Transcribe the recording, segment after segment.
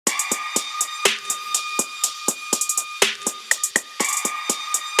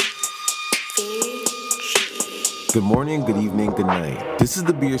Good morning, good evening, good night. This is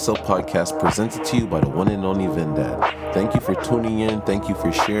the Be Yourself podcast presented to you by the one and only Vendad. Thank you for tuning in, thank you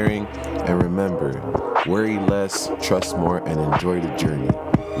for sharing, and remember, worry less, trust more, and enjoy the journey.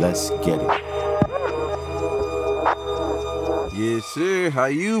 Let's get it. Yes, sir. How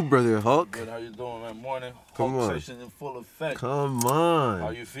you, Brother Hulk? Good, how you doing, man? Morning. Come Hulk on. session in full effect. Come on. How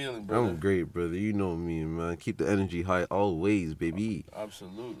you feeling, brother? I'm great, brother. You know me, man. Keep the energy high always, baby.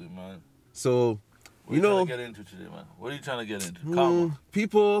 Absolutely, man. So, What are you trying to get into today, man? What are you trying to get into? Karma.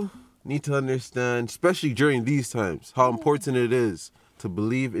 People need to understand, especially during these times, how important it is to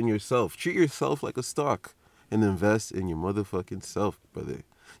believe in yourself. Treat yourself like a stock and invest in your motherfucking self, brother.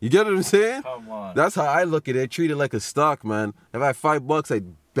 You get what I'm saying? Come on. That's how I look at it. Treat it like a stock, man. If I have $5, I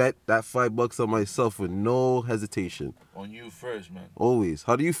bet that $5 on myself with no hesitation. On you first, man. Always.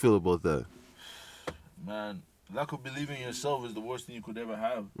 How do you feel about that? Man, lack of believing in yourself is the worst thing you could ever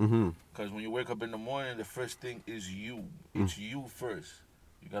have. Because when you wake up in the morning, the first thing is you. It's you first.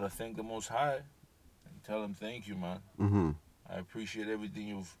 You got to thank the Most High and tell him thank you, man. I appreciate everything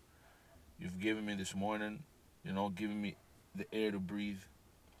you've given me this morning. You know, giving me the air to breathe.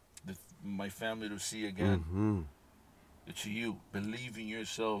 My family to see again. It's you. Believe in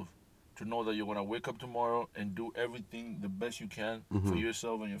yourself to know that you're going to wake up tomorrow and do everything the best you can for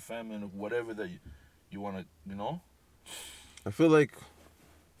yourself and your family and whatever that you want to, you know? I feel like,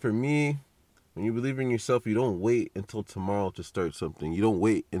 for me, when you believe in yourself, you don't wait until tomorrow to start something. You don't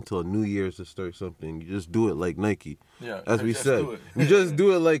wait until New Year's to start something. You just do it like Nike. Yeah, as we said. do it. You just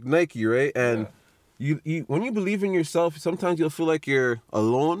do it like Nike, right? And you when you believe in yourself, sometimes you'll feel like you're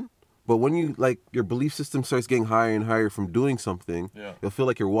alone. But when you, like, your belief system starts getting higher and higher from doing something, you'll feel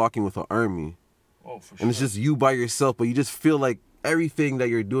like you're walking with an army. Oh, for sure. And it's just you by yourself, but you just feel like everything that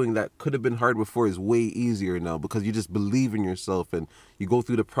you're doing that could have been hard before is way easier now because you just believe in yourself and you go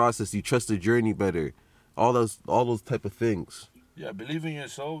through the process, you trust the journey better. All those type of things. Yeah, believing in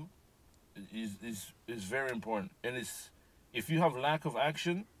yourself is very important. And if you have lack of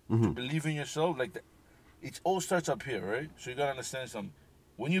action to believe in yourself, like it all starts up here, right? So you gotta understand something.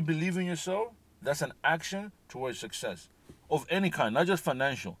 When you believe in yourself, that's an action towards success of any kind, not just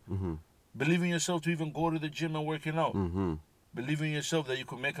financial. Believe in yourself to even go to the gym and working out. Believe in yourself that you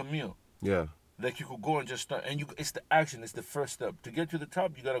could make a meal. Yeah. Like you could go and just start. And it's the action. It's the first step. To get to the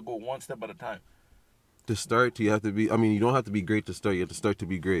top, you got to go one step at a time. To start, you have to be, you don't have to be great to start. You have to start to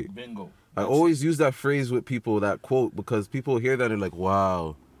be great. Bingo. I always use that phrase with people, that quote, because people hear that and they're like,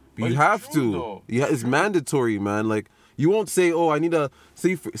 wow. But you have to. Though. Yeah, it's mandatory, man. Like, you won't say, oh, I need to,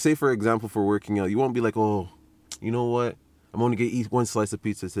 say for example, for working out, you won't be like, oh, you know what? I'm only going to eat one slice of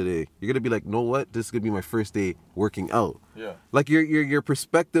pizza today. You're going to be like, know what? This is going to be my first day working out. Yeah. Like, your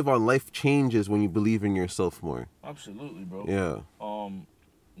perspective on life changes when you believe in yourself more. Absolutely, bro. Yeah.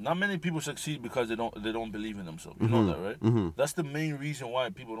 Not many people succeed because they don't believe in themselves. You know that, right? That's the main reason why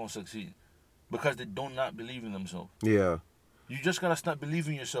people don't succeed. Because they do not believe in themselves. Yeah. You just got to start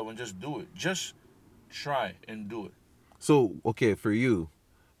believing in yourself and just do it. Just try and do it. So, okay, for you,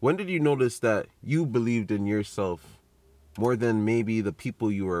 when did you notice that you believed in yourself more than maybe the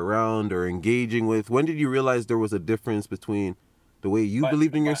people you were around or engaging with? When did you realize there was a difference between the way you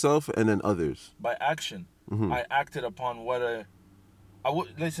believed in yourself and then others? By action. I acted upon what I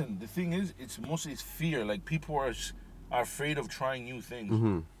would listen. The thing is, it's fear. Like people are afraid of trying new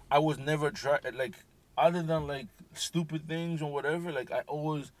things. I was never like other than like stupid things or whatever. Like I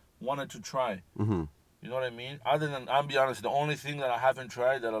always wanted to try. You know what I mean? Other than, I'll be honest, the only thing that I haven't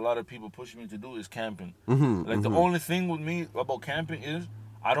tried that a lot of people push me to do is camping. The only thing with me about camping is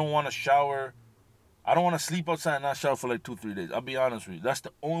I don't want to shower. I don't want to sleep outside and not shower for like 2-3 days. I'll be honest with you. That's the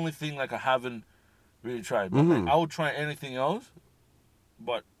only thing like I haven't really tried. But like, I would try anything else.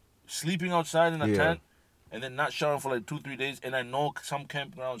 But sleeping outside in a tent and then not showering for like 2-3 days, and I know some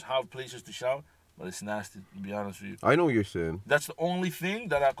campgrounds have places to shower, but it's nasty, to be honest with you. I know what you're saying. That's the only thing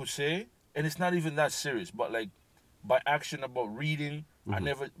that I could say. And it's not even that serious, but like by action about reading, I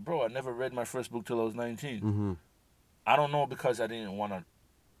never read my first book till I was 19. I don't know, because I didn't want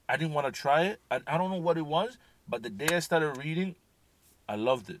to try it. I don't know what it was, but the day I started reading, I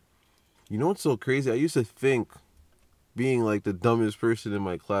loved it. You know what's so crazy? I used to think being like the dumbest person in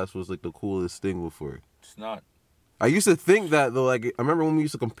my class was like the coolest thing before. It's not. I used to think that though. Like, I remember when we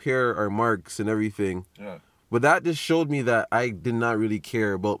used to compare our marks and everything. Yeah. But that just showed me that I did not really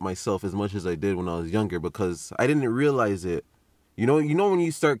care about myself as much as I did when I was younger, because I didn't realize it. You know when you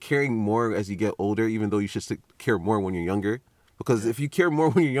start caring more as you get older, even though you should care more when you're younger? Because if you care more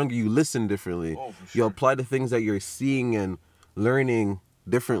when you're younger, you listen differently. Oh, for sure. You apply the things that you're seeing and learning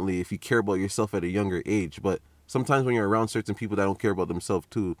differently if you care about yourself at a younger age. But sometimes when you're around certain people that don't care about themselves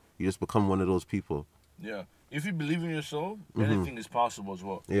too, you just become one of those people. Yeah. if you believe in yourself, anything is possible as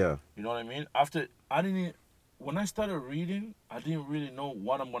well. Yeah. You know what I mean? When I started reading, I didn't really know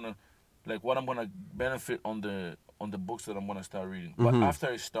what I'm gonna benefit on the books that I'm gonna start reading. But after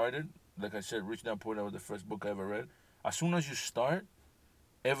I started, like I said, Rich Dad Poor Dad was the first book I ever read. As soon as you start,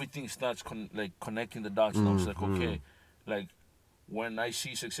 everything starts connecting the dots. Now it's like, okay, like when I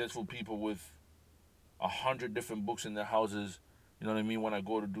see successful people with 100 different books in their houses, you know what I mean? When I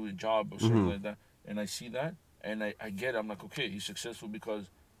go to do a job or something like that, and I see that, and I get it, I'm like, okay, he's successful because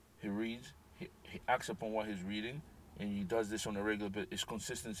he reads, he acts upon what he's reading, and he does this on a regular basis. It's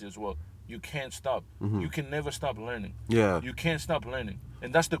consistency as well. You can't stop. You can never stop learning. Yeah. You can't stop learning.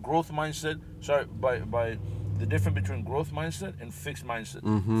 And that's the growth mindset. Sorry, by the difference between growth mindset and fixed mindset.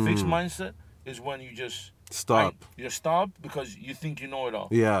 Fixed mindset is when you just Stop. You stop because you think you know it all.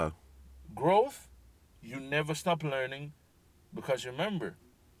 Yeah. Growth, you never stop learning because remember,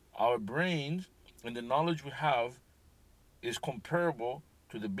 our brains and the knowledge we have is comparable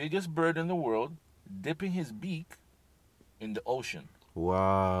to the biggest bird in the world dipping his beak in the ocean.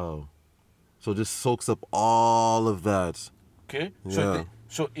 Wow. So just soaks up all of that. Okay? Yeah.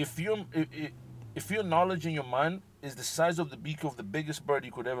 So if your knowledge in your mind is the size of the beak of the biggest bird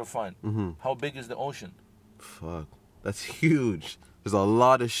you could ever find, how big is the ocean? Fuck. That's huge. There's a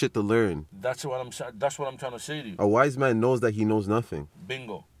lot of shit to learn. That's what I'm trying to say to you. A wise man knows that he knows nothing.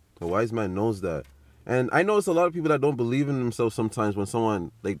 Bingo. A wise man knows that. And I notice a lot of people that don't believe in themselves sometimes when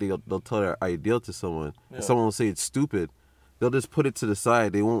someone, like, they'll tell their ideal to someone. Yeah. And someone will say it's stupid. They'll just put it to the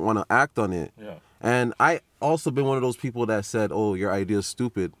side. They won't want to act on it. Yeah. And I also been one of those people that said, oh, your idea is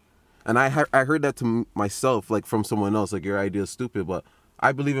stupid. And I heard that to myself, like from someone else, like your idea is stupid. But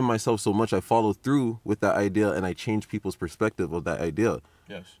I believe in myself so much, I follow through with that idea and I change people's perspective of that idea.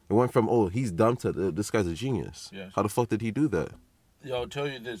 Yes. It went from, oh, he's dumb to this guy's a genius. Yes. How the fuck did he do that? Yeah, I'll tell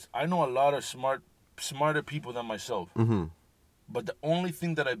you this. I know a lot of smarter people than myself. But the only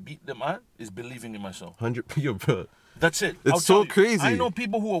thing that I beat them at is believing in myself. 100, yo, bro. That's it. It's so crazy. I know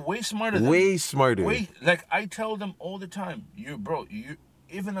people who are way smarter than me. Way smarter. Like I tell them all the time,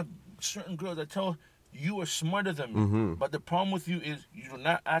 even a certain girl that tell you are smarter than me. But the problem with you is you do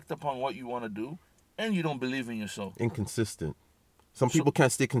not act upon what you want to do, and you don't believe in yourself. Inconsistent. Some people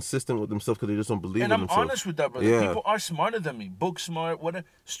can't stay consistent with themselves because they just don't believe in themselves. And I'm honest with that, brother. Yeah. People are smarter than me. Book smart,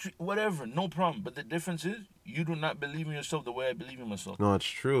 whatever, no problem. But the difference is you do not believe in yourself the way I believe in myself. No, it's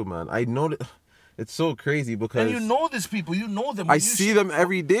true, man. I know that. It's so crazy because... And you know these people. You know them. I see them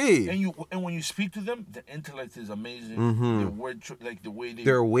every day. And when you speak to them, the intellect is amazing. Their word, like the way they...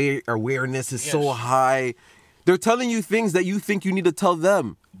 Their awareness is so high. They're telling you things that you think you need to tell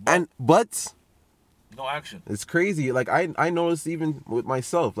them. But no action. It's crazy. Like, I notice even with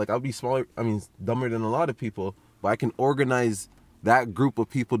myself, like, I'll be dumber than a lot of people, but I can organize that group of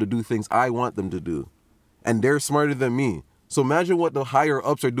people to do things I want them to do. And they're smarter than me. So imagine what the higher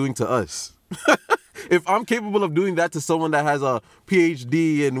ups are doing to us. If I'm capable of doing that to someone that has a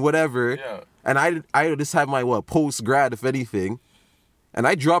PhD and whatever, and I just have my post-grad, if anything, and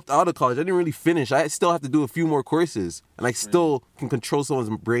I dropped out of college, I didn't really finish. I still have to do a few more courses, and I still can control someone's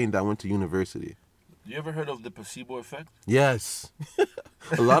brain that went to university. You ever heard of the placebo effect? Yes.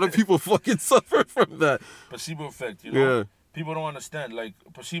 A lot of people fucking suffer from that. Placebo effect, you know? Yeah. People don't understand. Like,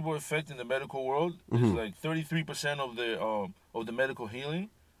 placebo effect in the medical world is like 33% of the medical healing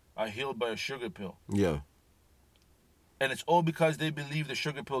are healed by a sugar pill. Yeah. And it's all because they believe the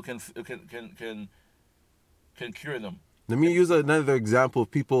sugar pill can cure them. Let me use another example.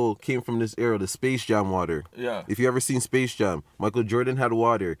 People came from this era, the Space Jam water. Yeah. If you ever seen Space Jam, Michael Jordan had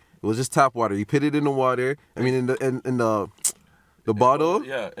water. It was just tap water. He put it in the water. I mean, in the bottle.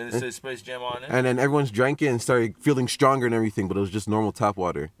 Yeah, and it says Space Jam on it. And then everyone's drank it and started feeling stronger and everything, but it was just normal tap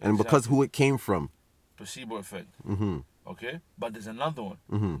water. And because who it came from. Placebo effect. Okay? But there's another one.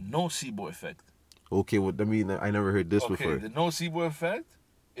 Nocebo effect. Okay, well, I mean, I never heard this before. Okay, the nocebo effect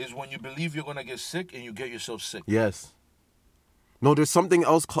is when you believe you're going to get sick and you get yourself sick. Yes. No, there's something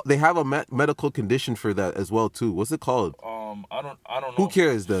else. They have a medical condition for that as well, too. What's it called? I don't know. Who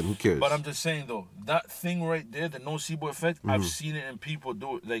cares then? Who cares? But I'm just saying, though, that thing right there, the nocebo effect, I've seen it in people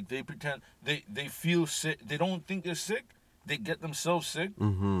do it. Like, they pretend, they feel sick. They don't think they're sick. They get themselves sick.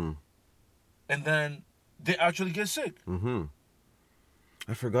 And then they actually get sick.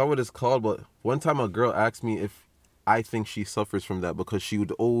 I forgot what it's called, but one time a girl asked me if I think she suffers from that because she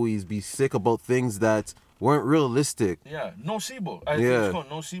would always be sick about things that weren't realistic. Yeah, nocebo. I think it's called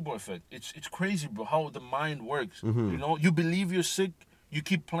nocebo effect. It's crazy, bro, how the mind works. You know, you believe you're sick, You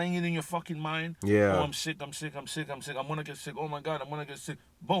keep playing it in your fucking mind. Yeah. Oh, I'm sick. I'm gonna get sick. Oh my God, I'm gonna get sick.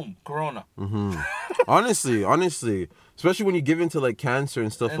 Boom, corona. Honestly, especially when you give into like cancer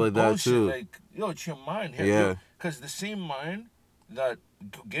and stuff And like that bullshit, too. like, yo, it's your mind. Yeah. Because the same mind that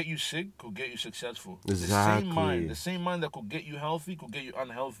could get you sick could get you successful. Exactly. The same mind that could get you healthy could get you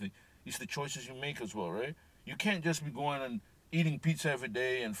unhealthy. It's the choices you make as well, right? You can't just be going and eating pizza every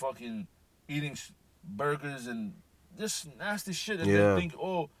day and fucking eating burgers and this nasty shit and then think,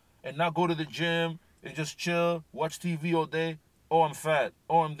 oh, and not go to the gym and just chill, watch TV all day. Oh, I'm fat.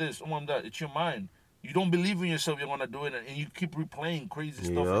 Oh, I'm this. Oh, I'm that. It's your mind. You don't believe in yourself, you're gonna do it, and you keep replaying crazy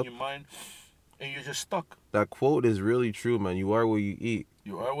stuff in your mind, and you're just stuck. That quote is really true, man. You are what you eat.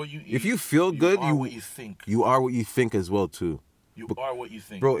 You are what you eat. If you feel good, you are what you think. You are what you think as well too. You are what you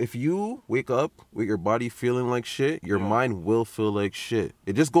think, bro. If you wake up with your body feeling like shit, your mind will feel like shit.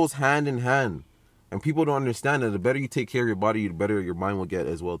 It just goes hand in hand, and people don't understand that. The better you take care of your body, the better your mind will get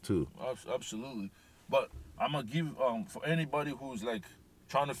as well too. Absolutely, but I'm gonna give for anybody who's like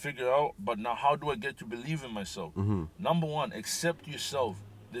trying to figure out, but now how do I get to believe in myself? Number one, accept yourself.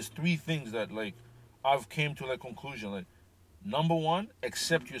 There's 3 things that like I've came to like conclusion. Like, number one,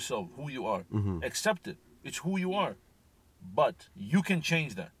 accept yourself, who you are. Accept it. It's who you are. But you can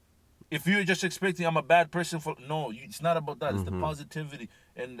change that. If you're just expecting I'm a bad person it's not about that. It's the positivity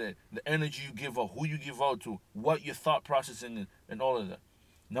and the energy you give out, who you give out to, what your thought processing is, and all of that.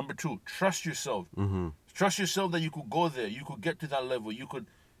 Number 2, trust yourself. Trust yourself that you could go there. You could get to that level. You could,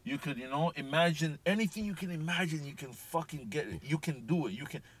 imagine anything you can imagine. You can fucking get it. You can do it. You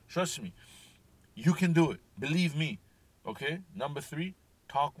can, trust me. You can do it. Believe me. Okay? Number 3,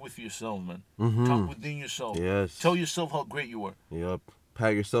 talk with yourself, man. Talk within yourself. Yes. Tell yourself how great you are. Yep.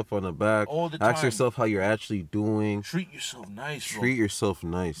 Pat yourself on the back. All the time. Ask yourself how you're actually doing. Treat yourself nice, bro. Treat yourself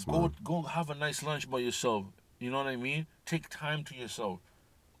nice, man. Go have a nice lunch by yourself. You know what I mean? Take time to yourself.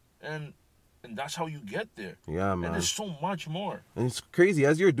 And that's how you get there. Yeah, man. And there's so much more. And it's crazy.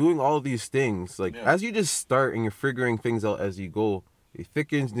 As you're doing all these things, like, as you just start and you're figuring things out as you go, it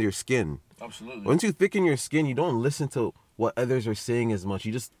thickens your skin. Absolutely. Once you thicken your skin, you don't listen to what others are saying as much.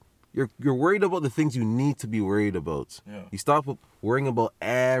 You're worried about the things you need to be worried about. Yeah. You stop worrying about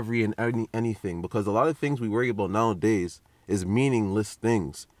anything, because a lot of things we worry about nowadays is meaningless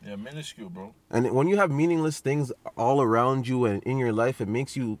things. Yeah, minuscule, bro. And when you have meaningless things all around you and in your life, it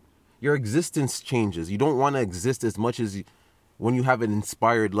makes your existence changes. You don't want to exist as much as when you have an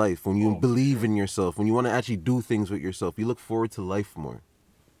inspired life, when you believe in yourself, when you want to actually do things with yourself. You look forward to life more.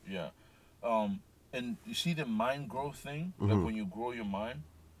 Yeah. And you see the mind growth thing? Like when you grow your mind,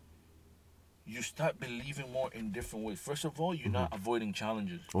 you start believing more in different ways. First of all, you're not avoiding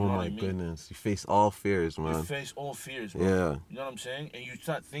challenges. Oh my goodness. You face all fears, man. You face all fears, bro. Yeah. You know what I'm saying? And you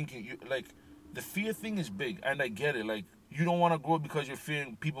start thinking, the fear thing is big, and I get it. Like, you don't want to grow because you're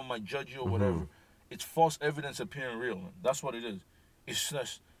fearing people might judge you or whatever. It's false evidence appearing real, man. That's what it is. It's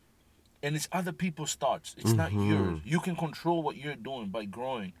just, and it's other people's thoughts. It's not yours. You can control what you're doing by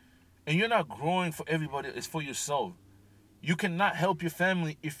growing. And you're not growing for everybody. It's for yourself. You cannot help your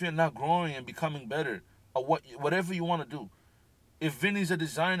family if you're not growing and becoming better at whatever you want to do. If Vinny's a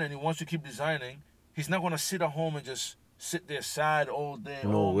designer and he wants to keep designing, he's not going to sit at home and just sit there sad all day.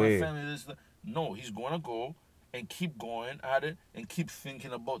 No way. My family this. No, he's going to go and keep going at it and keep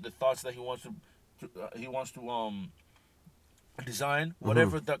thinking about the thoughts that he wants to design.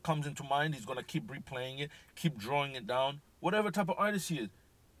 Whatever that comes into mind, he's going to keep replaying it, keep drawing it down. Whatever type of artist he is.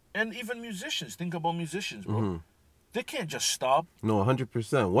 And even musicians. Think about musicians, bro. They can't just stop. No,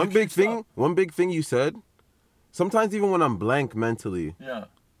 100%. One big thing you said, sometimes even when I'm blank mentally,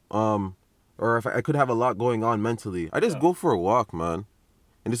 or if I could have a lot going on mentally, I just go for a walk, man.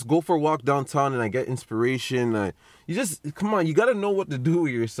 And just go for a walk downtown and I get inspiration. Come on, you got to know what to do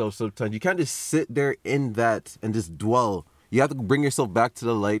with yourself sometimes. You can't just sit there in that and just dwell. You have to bring yourself back to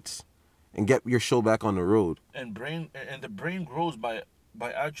the lights and get your show back on the road. And the brain grows by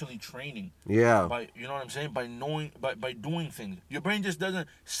actually training. Yeah. You know what I'm saying? By knowing, by doing things. Your brain just doesn't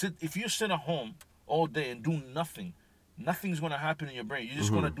sit. If you sit at home all day and do nothing, nothing's going to happen in your brain. You're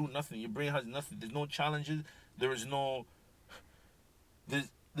just going to do nothing. Your brain has nothing. There's no challenges. There's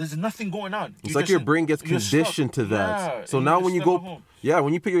nothing going on. It's like your brain gets conditioned to that. Yeah, so now when you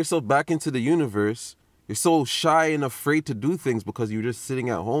when you put yourself back into the universe, you're so shy and afraid to do things because you're just sitting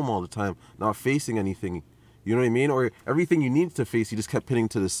at home all the time, not facing anything. You know what I mean? Or everything you need to face, you just kept putting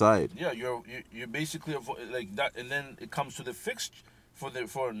to the side. Yeah, you're basically like that, and then it comes to the fixed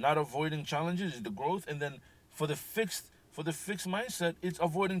for not avoiding challenges is the growth, and then for the fixed mindset, it's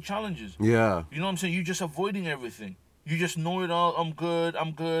avoiding challenges. Yeah. You know what I'm saying? You're just avoiding everything. You just know it all. I'm good.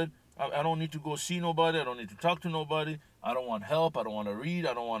 I don't need to go see nobody. I don't need to talk to nobody. I don't want help. I don't want to read.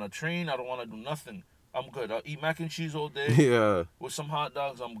 I don't want to train. I don't want to do nothing. I'm good. I'll eat mac and cheese all day Yeah, with some hot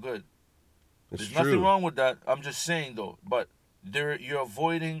dogs. I'm good. it's There's true. nothing wrong with that. I'm just saying though. But you're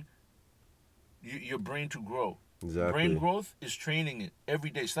avoiding your brain to grow. Exactly. Brain growth is training it every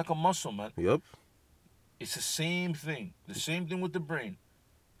day. It's like a muscle, man. Yep. It's the same thing. The same thing with the brain.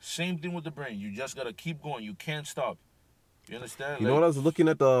 Same thing with the brain. You just gotta keep going. You can't stop. You understand? You know what I was looking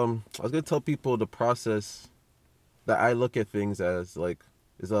at I was gonna tell people the process that I look at things as like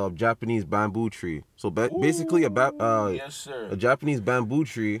is a Japanese bamboo tree. So basically yes, sir. a Japanese bamboo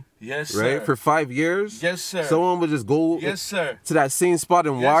tree, Yes, right? sir. For 5 years. Yes, sir. Someone would just go Yes, sir. to that same spot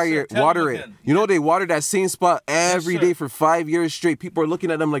and Yes, sir. Tell water them it. again. You know they water that same spot every sir. day for 5 years straight. People are looking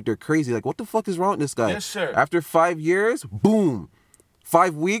at them like they're crazy. Like, what the fuck is wrong with this guy? Yes, sir. After 5 years, boom.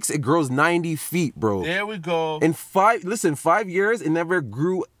 5 weeks, it grows 90 feet, bro. There we go. In 5 years, it never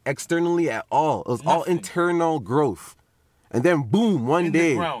grew externally at all. It was all Nothing. internal growth. And then boom, one In the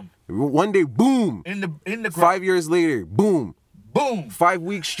day. ground. One day, boom. In the ground. 5 years later, boom. Boom. 5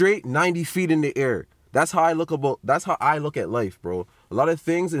 weeks straight, 90 feet in the air. That's how I look at life, bro. A lot of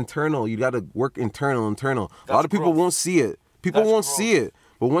things internal. You gotta work internal. A lot of people growth. won't see it. People That's won't growth. see it.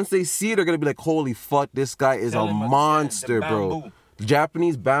 But once they see it, they're gonna be like, holy fuck, this guy is Tell a him again, monster, the bro. bamboo. The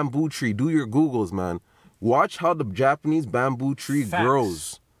Japanese bamboo tree. Do your Googles, man. Watch how the Japanese bamboo tree Facts.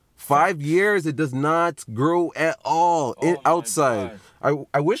 grows. 5 years, it does not grow at all Oh my outside.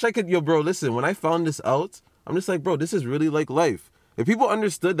 I wish I could, bro, listen, when I found this out, I'm just like, bro, this is really like life. If people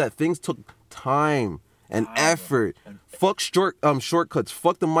understood that things took time and effort, fuck shortcuts,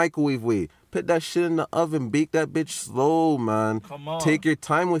 fuck the microwave way. Put that shit in the oven, bake that bitch slow, man. Come on. Take your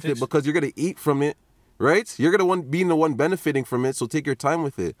time with it because you're gonna eat from it, right? You're gonna be the one benefiting from it, so take your time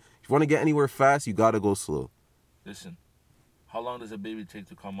with it. If you wanna get anywhere fast, you gotta go slow. Listen, how long does a baby take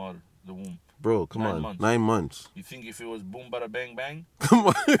to come out of the womb? Bro, come 9 on. months. 9 months. You think if it was boom, bada, bang, bang, Come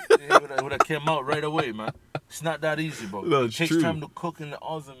on. it would have came out right away, man. It's not that easy, bro. No, It it's takes true. time to cook in the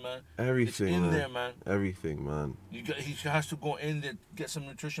oven, man. Everything, It's in man. there, man. Everything, man. He has to go in there, get some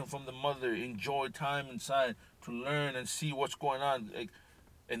nutrition from the mother, enjoy time inside to learn and see what's going on.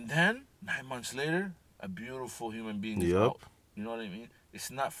 And then 9 months later, a beautiful human being is Yep. out. You know what I mean? It's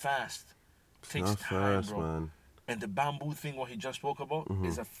not fast. It takes Not time, fast, bro. man. And the bamboo thing, what he just spoke about, Mm-hmm.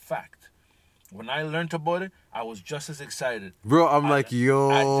 is a fact. When I learned about it, I was just as excited. Bro, I'm like, I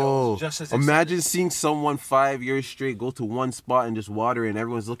yo. was just as Imagine excited. seeing someone 5 years straight go to one spot and just water it, and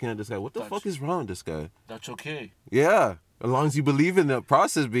everyone's looking at this guy. What the fuck is wrong with this guy? That's okay. Yeah. As long as you believe in the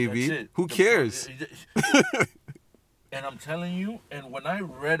process, baby. That's it. Who cares? And I'm telling you, and when I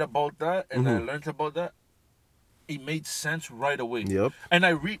read about that and I learned about that, it made sense right away. Yep. And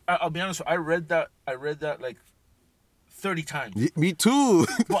I'll be honest, I read that like 30 times. Me too.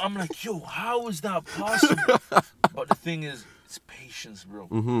 But I'm like, yo, how is that possible? But the thing is, it's patience,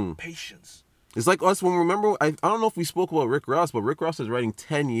 bro. Patience. It's like us when I don't know if we spoke about Rick Ross, but Rick Ross was writing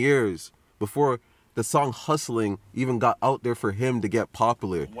 10 years before the song Hustling even got out there for him to get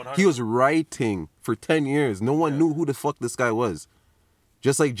popular. 100. He was writing for 10 years. No one knew who the fuck this guy was.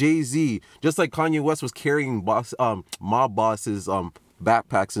 Just like Jay-Z, just like Kanye West was carrying mob bosses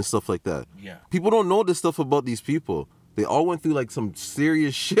backpacks and stuff like that. Yeah. People don't know this stuff about these people. They all went through like some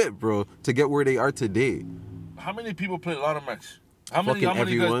serious shit, bro, to get where they are today. How many people play Lotto Max? How many Fucking of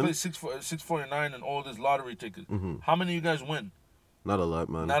you guys everyone. play 649 and all this lottery tickets? How many of you guys win? Not a lot,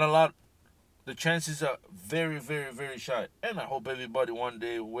 man. Not a lot. The chances are very, very, very shy. And I hope everybody one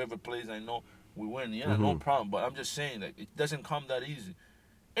day, whoever plays, I know, we win. Yeah, no problem. But I'm just saying that it doesn't come that easy.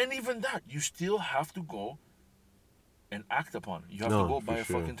 And even that, you still have to go and act upon it. You have to go buy a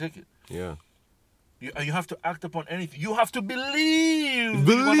fucking ticket. Yeah. You have to act upon anything. You have to believe.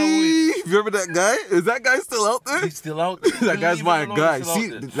 You're gonna win. You remember that guy? Is that guy still out there? He's still out there. That guy's Believe my it or not, guy. he's still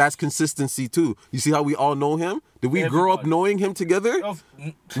See, out there. that's consistency too. You see how we all know him? Did we grow up Everybody. knowing him together? Of-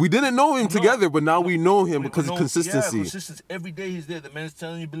 We didn't know him No. together, but now we know him We because know- of consistency. Yeah, consistency. Every day he's there. The man's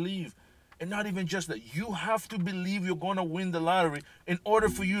telling you believe. And not even just that. You have to believe you're going to win the lottery in order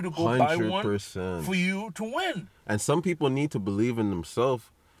for you to go buy one 100%. for you to win. And some people need to believe in themselves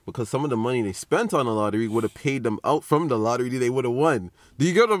because some of the money they spent on the lottery would have paid them out from the lottery they would have won. Do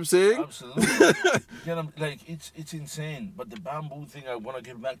you get what I'm saying? Absolutely. You get 'em, like, it's insane. But the bamboo thing, I want to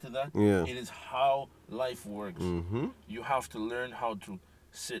get back to that. Yeah. It is how life works. Mm-hmm. You have to learn how to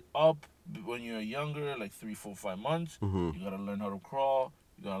sit up when you're younger, like 3, 4, 5 months. Mm-hmm. You got to learn how to crawl.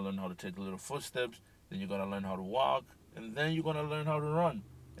 You got to learn how to take little footsteps. Then you got to learn how to walk. And then you're going to learn how to run.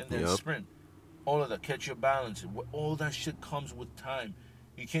 And then Yep. sprint. All of that. Catch your balance. All that shit comes with time.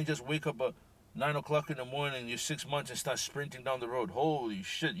 You can't just wake up at 9 o'clock in the morning, you're 6 months, and start sprinting down the road. Holy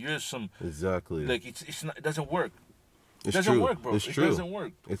shit, you're some... Exactly. Like, it's not, it doesn't work. It's doesn't true. work, bro. It's It true. doesn't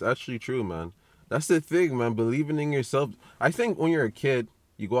work. It's actually true, man. That's the thing, man. Believing in yourself. I think when you're a kid,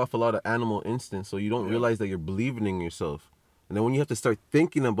 you go off a lot of animal instincts, so you don't Yeah. realize that you're believing in yourself. And then when you have to start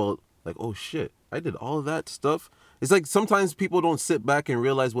thinking about, like, oh shit, I did all of that stuff. It's like sometimes people don't sit back and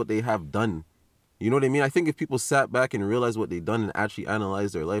realize what they have done. You know what I mean? I think if people sat back and realized what they've done and actually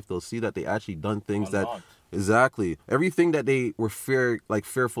analyzed their life, they'll see that they actually done things A that lot. exactly everything that they were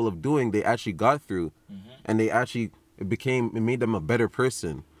fearful of doing, they actually got through, and they actually it made them a better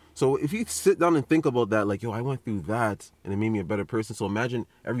person. So if you sit down and think about that, like, yo, I went through that and it made me a better person. So imagine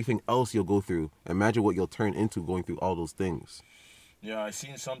everything else you'll go through. Imagine what you'll turn into going through all those things. Yeah, I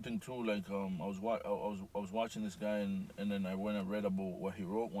seen something too. Like I was watching this guy, and then I went and read about what he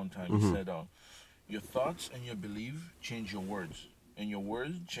wrote one time. He said, "Your thoughts and your belief change your words, and your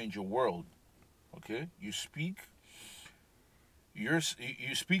words change your world." Okay, you speak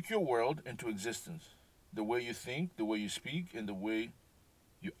your world into existence. The way you think, the way you speak, and the way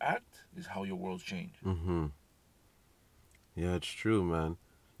you act is how your worlds change. Mm-hmm. Yeah, it's true, man.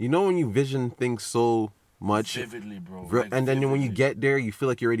 You know when you vision things so much, Vividly, bro. and then when you vividly. get there, you feel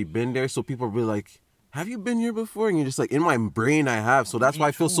like you already been there. So people will be like, "Have you been here before?" And you're just like, "In my brain, I have." So that's Me why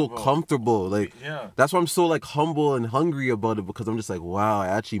I feel too, so bro. comfortable. Like, Yeah. that's why I'm so like humble and hungry about it, because I'm just like, wow, I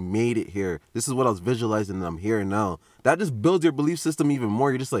actually made it here. This is what I was visualizing, and I'm here now. That just builds your belief system even more.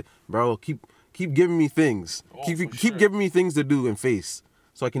 You're just like, bro, keep giving me things. Oh, keep for keep sure. giving me things to do and face,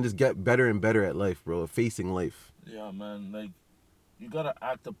 so I can just get better and better at life, bro. Facing life. Yeah, man. Like, you gotta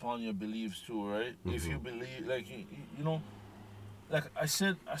act upon your beliefs too, right? If you believe, like, you know, like I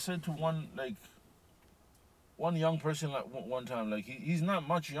said to one young person, like one time, like he's not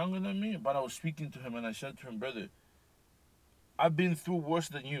much younger than me, but I was speaking to him and I said to him, brother, I've been through worse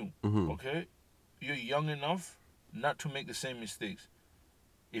than you. Okay, you're young enough not to make the same mistakes.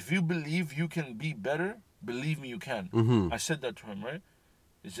 If you believe you can be better, believe me, you can. I said that to him, right?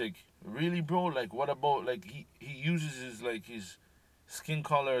 It's like, really, bro? Like, what about, like, he uses his skin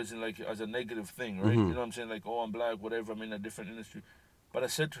color as as a negative thing, right? You know what I'm saying? Like, oh, I'm black, whatever. I'm in a different industry. But I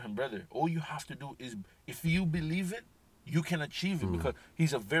said to him, brother, all you have to do is, if you believe it, you can achieve it. Because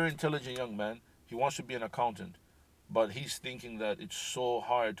he's a very intelligent young man. He wants to be an accountant, but he's thinking that it's so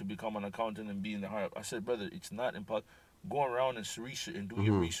hard to become an accountant and be in the higher. I said, brother, it's not impossible. Go around and research and do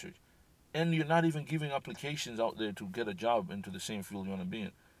your research, and you're not even giving applications out there to get a job into the same field you want to be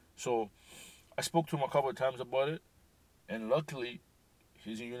in. So I spoke to him a couple of times about it, and luckily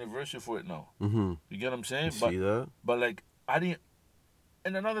he's in university for it now. You get what I'm saying? See that? But like, I didn't.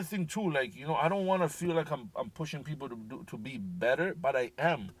 And another thing too, like, you know, I don't want to feel like I'm pushing people to be better, but I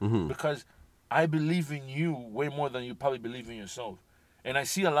am, because I believe in you way more than you probably believe in yourself. And I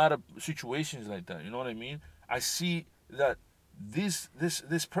see a lot of situations like that. You know what I mean? I see that this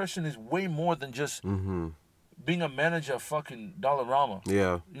person is way more than just being a manager of fucking Dollarama.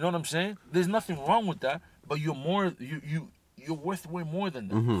 Yeah. You know what I'm saying? There's nothing wrong with that, but you're worth way more than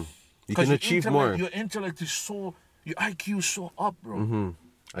that. You can achieve more. Your intellect is so, your IQ is so up, bro. I You know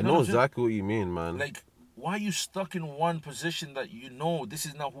what I'm saying? exactly what you mean, man. Like, why are you stuck in one position that you know this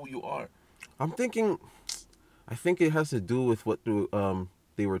is not who you are? I'm thinking, I think it has to do with what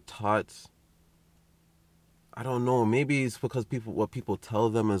they were taught. I don't know. Maybe it's because what people tell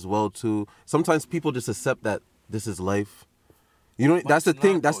them as well too. Sometimes people just accept that this is life. You know, But that's the it's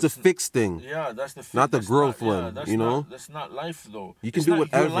thing. not, That's though. the It's fixed thing. Yeah, that's the Not the that's growth not, yeah, one, that's you know? not, that's not life though. You can It's do not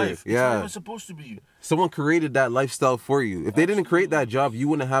whatever, Your life. yeah. It's not even supposed to be. Someone created that lifestyle for you. If they didn't create that job, you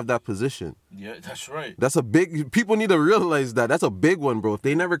wouldn't have that position. Yeah, that's right. That's a big. People need to realize that. That's a big one, bro. If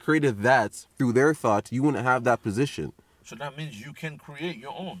they never created that through their thoughts, you wouldn't have that position. So that means you can create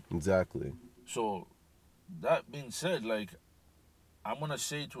your own. Exactly. So that being said, like, I'm gonna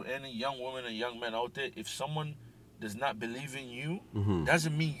say to any young woman and young man out there, if someone does not believe in you,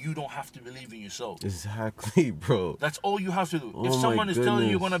 doesn't mean you don't have to believe in yourself. Exactly, bro. That's all you have to do. Oh If my someone is telling you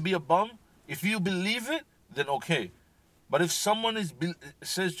you're goodness. gonna be a bum, if you believe it, then okay. But if someone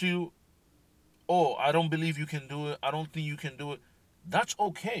says to you, "Oh, I don't believe you can do it. I don't think you can do it," that's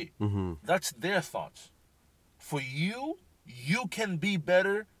okay. That's their thoughts. For you, you can be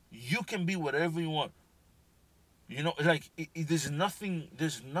better. You can be whatever you want. You know, like, there's nothing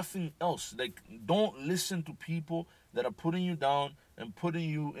else. Like, don't listen to people that are putting you down and putting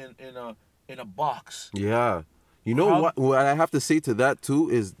you in a box. Yeah. You know what I have to say to that too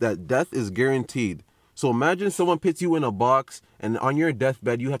is that death is guaranteed. So imagine someone puts you in a box and on your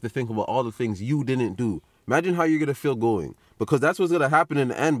deathbed you have to think about all the things you didn't do. Imagine how you're going to feel going. Because that's what's going to happen in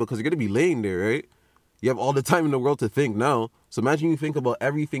the end, because you're going to be laying there, right? You have all the time in the world to think now. So imagine you think about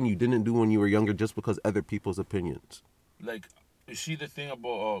everything you didn't do when you were younger just because other people's opinions. Like, you see the thing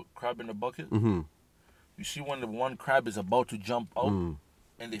about crab in the bucket? You see when the one crab is about to jump out,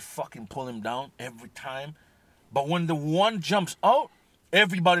 and they fucking pull him down every time. But when the one jumps out,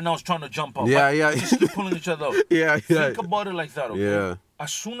 everybody now is trying to jump out. Yeah, but yeah. they just keep pulling each other out. Yeah, yeah. Think about it like that, okay? Yeah.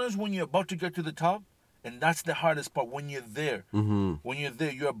 As soon as when you're about to get to the top, and that's the hardest part, when you're there. When you're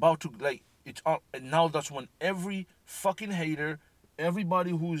there, you're about to, like, it's up. And now that's when every fucking hater,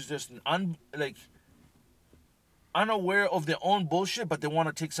 everybody who's just, unaware of their own bullshit, but they want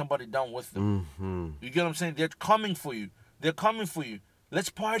to take somebody down with them. You get what I'm saying? They're coming for you. They're coming for you. Let's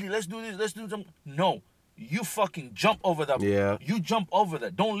party. Let's do this. Let's do something. No. You fucking jump over that. Yeah. You jump over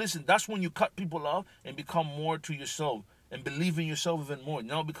that. Don't listen. That's when you cut people off and become more to yourself and believe in yourself even more.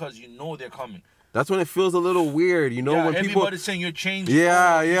 Now because you know they're coming. That's when it feels a little weird, you know, Yeah, when people... everybody's saying you're changing.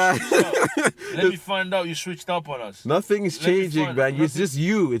 Yeah, You yeah. switched up. Let me find out you switched up on us. Nothing's Let me changing, find- man. It's nothing- just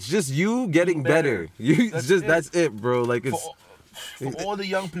you. It's just you getting better. better. That's it. That's it, bro. Like, it's... For all the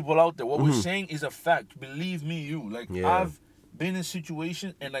young people out there, what we're saying is a fact. Believe me, you. Like, Yeah. I've been in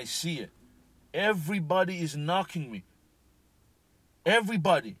situations and I see it. Everybody is knocking me.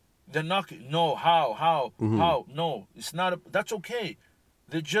 Everybody. They're knocking. No, how? No, it's not. That's okay.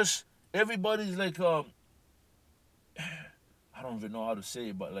 They're just, everybody's like, I don't even know how to say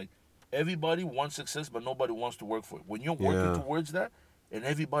it, but like, everybody wants success, but nobody wants to work for it. When you're working towards that, and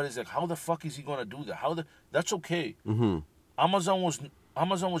everybody's like, how the fuck is he gonna do that? That's okay. Amazon was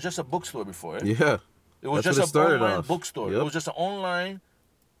just a bookstore before, eh? Yeah. It was That's just what it an started online off. bookstore. Yep. It was just an online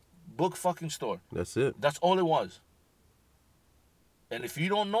book fucking store. That's it. That's all it was. And if you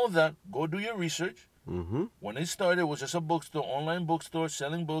don't know that, go do your research. When it started, it was just a bookstore, online bookstore,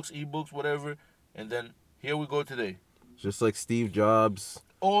 selling books, ebooks, whatever. And then here we go today. Just like Steve Jobs,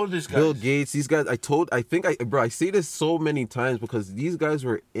 All these guys. Bill Gates, these guys, I say this so many times because these guys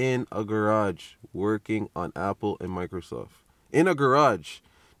were in a garage working on Apple and Microsoft. In a garage,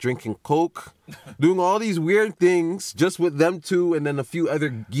 drinking Coke, doing all these weird things just with them two and then a few other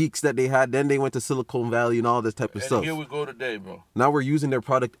geeks that they had. Then they went to Silicon Valley and all this type of And stuff. here we go today, bro. Now we're using their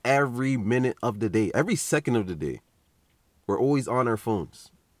product every minute of the day, every second of the day. We're always on our phones.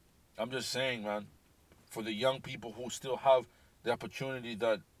 I'm just saying, man, for the young people who still have the opportunity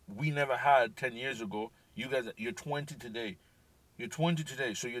that we never had 10 years ago, you guys, you're 20 today. You're 20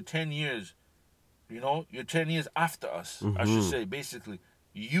 today, so you're 10 years, you're 10 years after us, I should say, basically.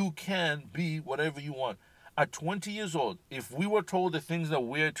 You can be whatever you want. At 20 years old, if we were told the things that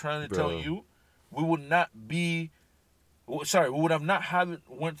we're trying to tell you, we would not be, we would have not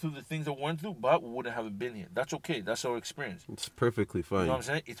went through the things that we went through, but we wouldn't have been here. That's okay. That's our experience. It's perfectly fine. You know what I'm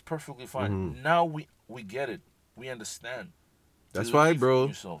saying? It's perfectly fine. Now we get it. We understand. That's why, bro.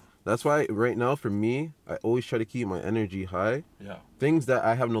 Yourself. That's why right now for me, I always try to keep my energy high. Yeah. Things that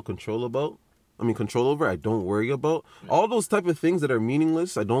I have no control over, I don't worry about. All those type of things that are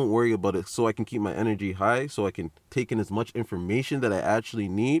meaningless, I don't worry about it, so I can keep my energy high, so I can take in as much information that I actually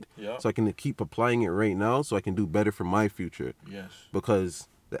need, so I can keep applying it right now, so I can do better for my future. Yes. Because,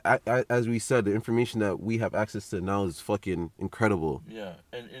 as we said, the information that we have access to now is fucking incredible. Yeah,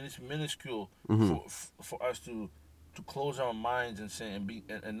 and it's minuscule for us to close our minds and say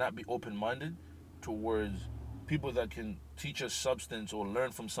and not be open-minded towards people that can teach us substance or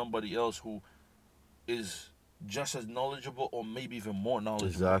learn from somebody else who is just as knowledgeable or maybe even more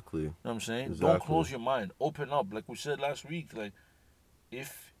knowledgeable. Exactly. You know what I'm saying? Exactly. Don't close your mind. Open up. Like we said last week, like,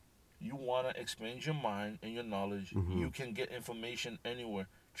 if you want to expand your mind and your knowledge, you can get information anywhere.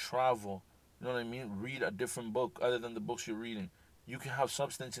 Travel. You know what I mean? Read a different book other than the books you're reading. You can have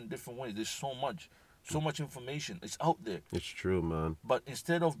substance in different ways. There's so much information. It's out there. It's true, man. But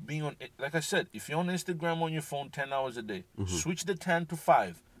instead of being on, like I said, if you're on Instagram on your phone 10 hours a day, switch the 10 to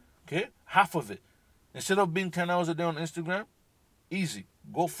 5. Okay? Half of it. Instead of being 10 hours a day on Instagram, easy.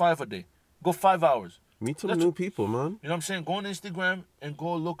 Go 5 a day. Go 5 hours. Meet some new people, man. You know what I'm saying? Go on Instagram and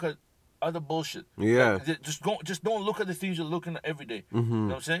go look at other bullshit. Yeah. Like, just don't look at the things you're looking at every day. You know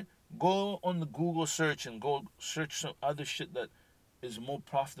what I'm saying? Go on the Google search and go search some other shit that is more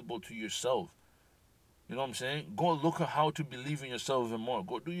profitable to yourself. You know what I'm saying? Go look at how to believe in yourself even more.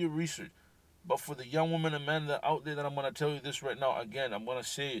 Go do your research. But for the young women and men that out there that I'm going to tell you this right now, again, I'm going to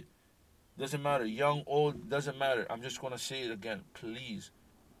say it. Doesn't matter. Young, old, doesn't matter. I'm just going to say it again. Please,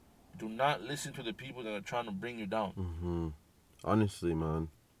 do not listen to the people that are trying to bring you down. Honestly, man.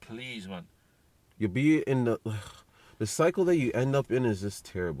 Please, man. You'll be in the cycle that you end up in is just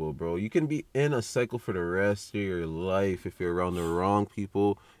terrible, bro. You can be in a cycle for the rest of your life if you're around the wrong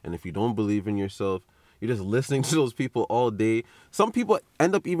people and if you don't believe in yourself. You're just listening to those people all day. Some people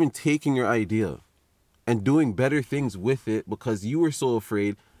end up even taking your idea and doing better things with it because you were so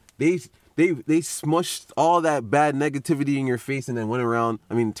afraid they smushed all that bad negativity in your face and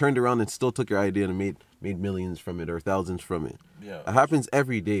then turned around and still took your idea and made millions from it or thousands from it. Yeah. It happens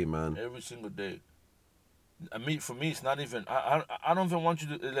every day, man. Every single day. I mean, for me, it's not even. I don't even want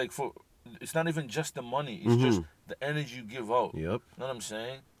you to like for. It's not even just the money. It's just the energy you give out. Yep. You know what I'm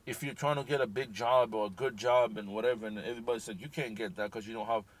saying? If you're trying to get a big job or a good job and whatever, and everybody's like, you can't get that because you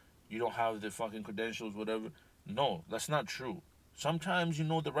don't have the fucking credentials, whatever. No, that's not true. Sometimes you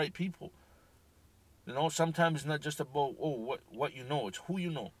know the right people. You know, sometimes it's not just about what you know. It's who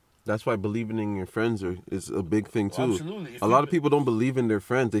you know. That's why believing in your friends is a big thing too. Absolutely. A lot of people don't believe in their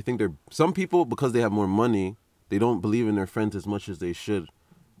friends. They think some people, because they have more money, they don't believe in their friends as much as they should.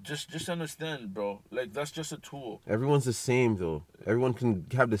 Just understand, bro. Like, that's just a tool. Everyone's the same though. Everyone can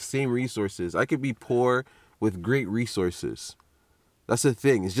have the same resources. I could be poor with great resources. That's the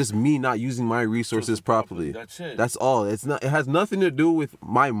thing. It's just me not using my resources properly. That's it. That's all. It has nothing to do with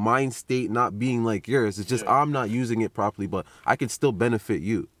my mind state not being like yours. It's just I'm not using it properly, but I can still benefit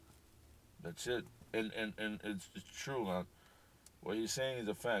you. That's it. And it's true, man. What you're saying is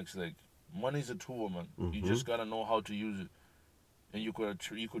the facts. Like, money's a tool, man. You just gotta know how to use it. And you could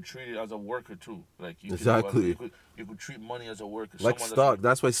treat it as a worker too. Like, exactly. You could treat money as a worker. Like stock.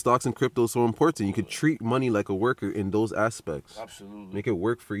 That's why stocks and crypto is so important. You could treat money like a worker in those aspects. Absolutely. Make it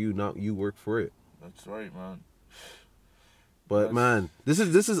work for you, not you work for it. That's right, man. But man, this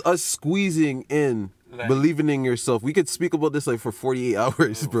is us squeezing in, like, believing in yourself. We could speak about this like for 48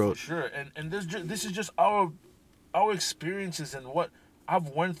 hours, bro. For sure. And this is just our experiences and what I've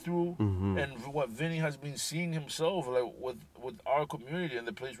went through and what Vinny has been seeing himself, like with our community and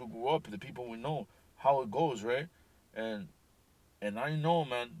the place we grew up, the people we know, how it goes, right? And I know,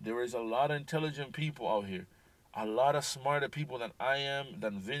 man, there is a lot of intelligent people out here, a lot of smarter people than I am,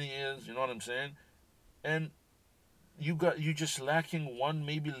 than Vinny is. You know what I'm saying? And you just lacking one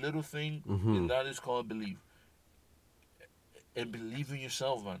maybe little thing, and that is called belief. And believe in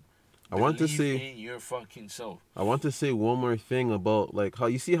yourself, man. I want to say in your fucking self. I want to say one more thing about like how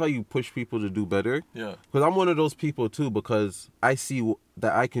you push people to do better. Yeah. Because I'm one of those people too. Because I see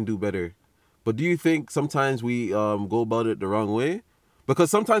that I can do better. But do you think sometimes we go about it the wrong way? Because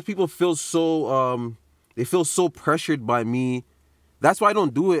sometimes people feel so they feel so pressured by me. That's why I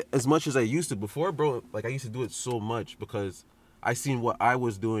don't do it as much as I used to before, bro. Like, I used to do it so much because I seen what I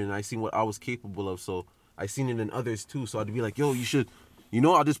was doing and I seen what I was capable of. So I seen it in others too. So I'd be like, yo, you should.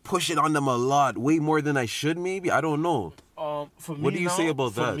 I'll just push it on them a lot, way more than I should maybe. I don't know. For me, what do you say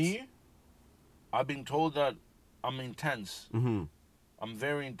about that? For me, I've been told that I'm intense. I'm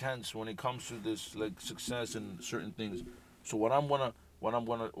very intense when it comes to this, like, success and certain things. So what I'm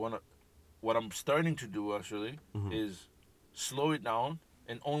starting to do actually is slow it down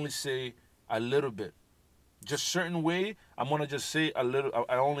and only say a little bit. Just certain way, I'm gonna just say a little.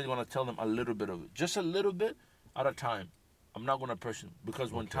 I only want to tell them a little bit of it, just a little bit at a time. I'm not gonna press them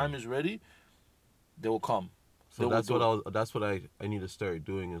because when time is ready, they will come. So that's what I need to start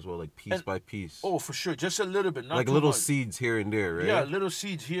doing as well, like piece by piece. Oh, for sure, just a little bit, not like too little much. Seeds here and there, right? Yeah, little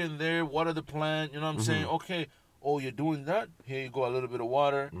seeds here and there. Water the plant. You know what I'm saying? Okay. Oh, you're doing that. Here you go, a little bit of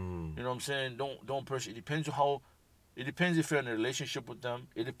water. You know what I'm saying? Don't push. It depends how. It depends if you're in a relationship with them.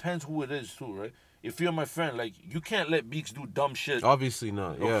 It depends who it is too, right? If you're my friend, like, you can't let Beaks do dumb shit. Obviously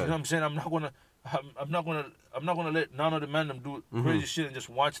not. Yeah. You know what I'm saying? I'm not gonna let none of the men them do crazy shit and just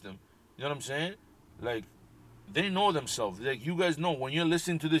watch them. You know what I'm saying? Like, they know themselves. Like, you guys know when you're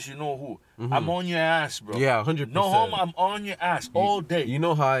listening to this, you know who. I'm on your ass, bro. Yeah, 100%. No homo, I'm on your ass all day. You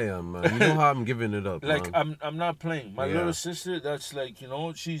know how I am, man. You know how I'm giving it up. Like, man. I'm not playing. My little sister, that's like,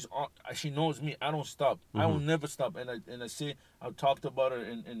 she knows me. I don't stop. I will never stop. And I say, I've talked about her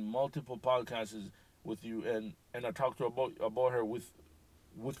in multiple podcasts with you, and I talked to her about her with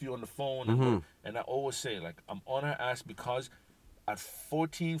you on the phone, and I always say, like, I'm on her ass because at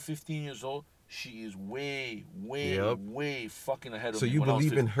 14, 15 years old, she is way fucking ahead of me. So you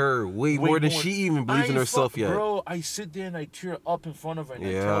believe in her way more than she even believes in herself yet. Bro, I sit there and I tear up in front of her and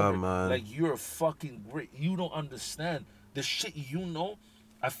I tell her, man, like, you're fucking great. You don't understand the shit you know.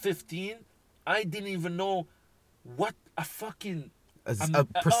 At 15, I didn't even know what a fucking... a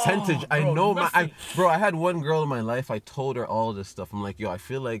percentage. I know, bro, I had one girl in my life, I told her all this stuff. I'm like, yo, I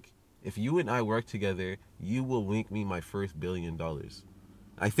feel like if you and I work together, you will link me my first $1 billion.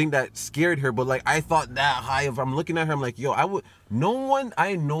 I think that scared her, but like, I thought that high. If I'm looking at her, I'm like, yo, no one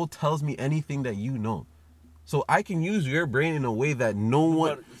I know tells me anything that you know. So I can use your brain in a way that no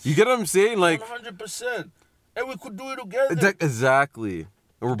one, you get what I'm saying? Like, 100%. And we could do it together. Exactly.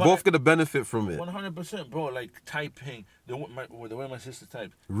 And we're both going to benefit from it. 100%, bro. Like, typing, the way my sister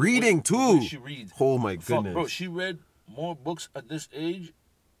types. Reading, too. She reads. Oh, my goodness. Bro, she read more books at this age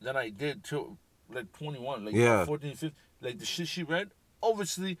than I did till like 21, like Yeah. 14, 15. Like the shit she read,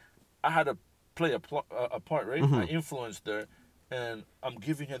 obviously, I had to play a part, right? I influenced her, and I'm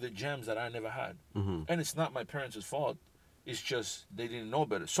giving her the gems that I never had. And it's not my parents' fault. It's just they didn't know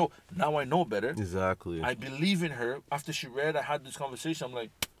better. So now I know better. Exactly. I believe in her. After she read, I had this conversation. I'm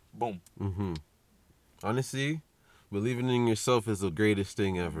like, boom. Honestly, believing in yourself is the greatest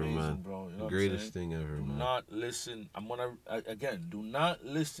thing ever, Amazing, man. bro. You know The what I'm greatest saying? thing ever, Do man. not listen. Do not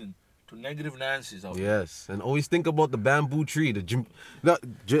listen to negative Nancy's out there. Yes, and always think about the bamboo tree, the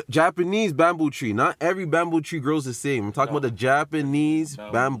Japanese bamboo tree. Not every bamboo tree grows the same. I'm talking No. about the Japanese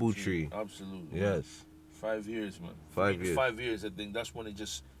bamboo tree. Absolutely. Yes. 5 years, man. 5 years. 5 years, I think that's when it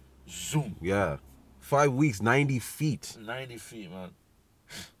just zoom. Yeah. 5 weeks, 90 feet. 90 feet, man.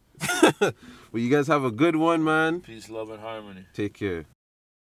 Well, you guys have a good one, man. Peace, love, and harmony. Take care.